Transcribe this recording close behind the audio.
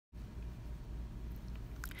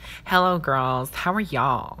Hello, girls. How are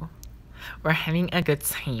y'all? We're having a good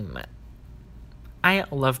time. I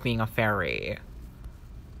love being a fairy.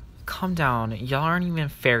 Calm down. Y'all aren't even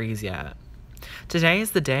fairies yet. Today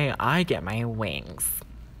is the day I get my wings.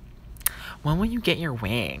 When will you get your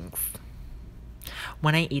wings?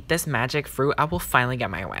 When I eat this magic fruit, I will finally get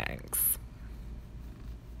my wings.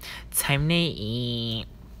 Time to eat.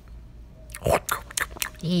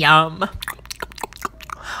 Yum.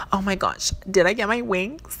 Oh my gosh, did I get my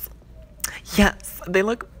wings? Yes, they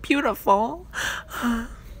look beautiful.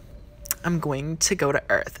 I'm going to go to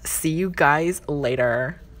Earth. See you guys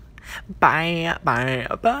later. Bye, bye,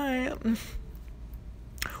 bye.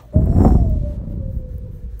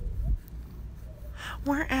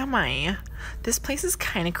 Where am I? This place is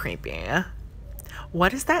kind of creepy.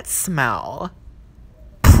 What is that smell?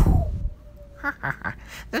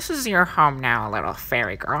 This is your home now, little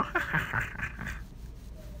fairy girl.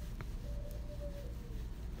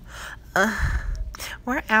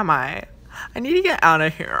 Where am I? I need to get out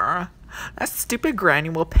of here. That stupid granny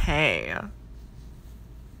will pay.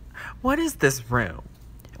 What is this room?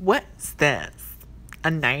 What is this?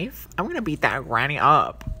 A knife? I'm gonna beat that granny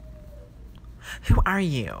up. Who are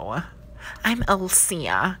you? I'm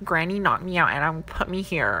Alicia. Granny knocked me out and put me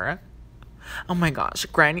here. Oh my gosh,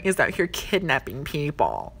 Granny is out here kidnapping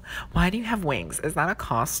people. Why do you have wings? Is that a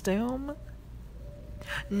costume?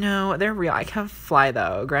 No, they're real. I can't fly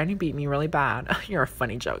though. Granny beat me really bad. You're a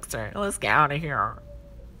funny jokester. Let's get out of here.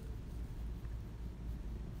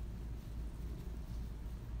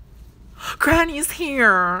 Granny's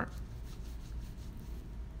here.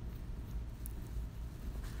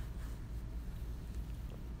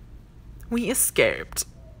 We escaped.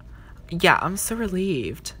 Yeah, I'm so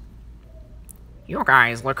relieved. You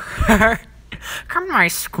guys look hurt. Come to my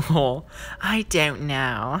school. I don't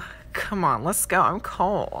know. Come on, let's go. I'm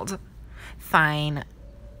cold. Fine.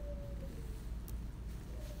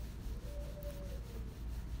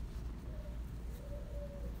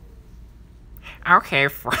 Okay,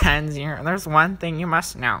 friends, there's one thing you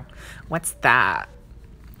must know. What's that?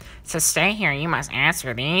 To stay here, you must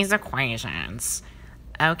answer these equations.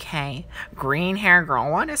 Okay. Green hair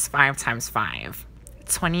girl, what is 5 times 5?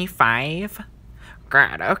 25?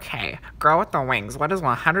 Good, okay. Girl with the wings, what is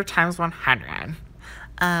 100 times 100?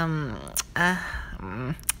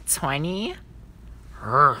 20?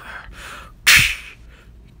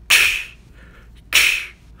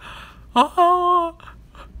 Oh.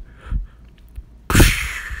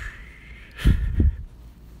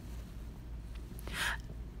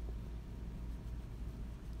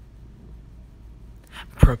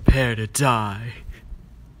 Prepare to die.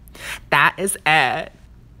 That is it.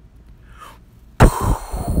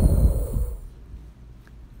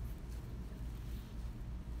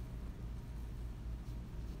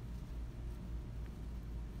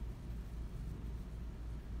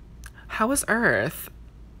 How was Earth?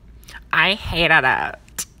 I hated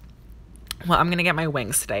it. Well, I'm gonna get my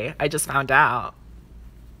wings today. I just found out.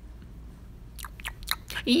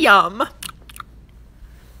 Yum.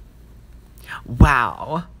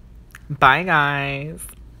 Wow. Bye, guys.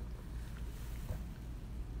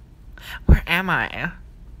 Where am I?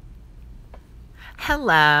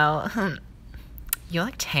 Hello. You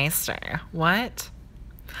look tasty. What?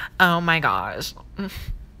 Oh my gosh.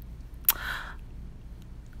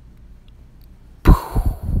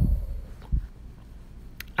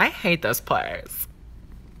 I hate this place.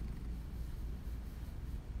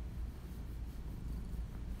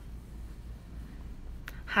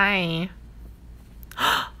 Hi.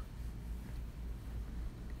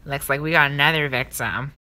 Looks like we got another victim.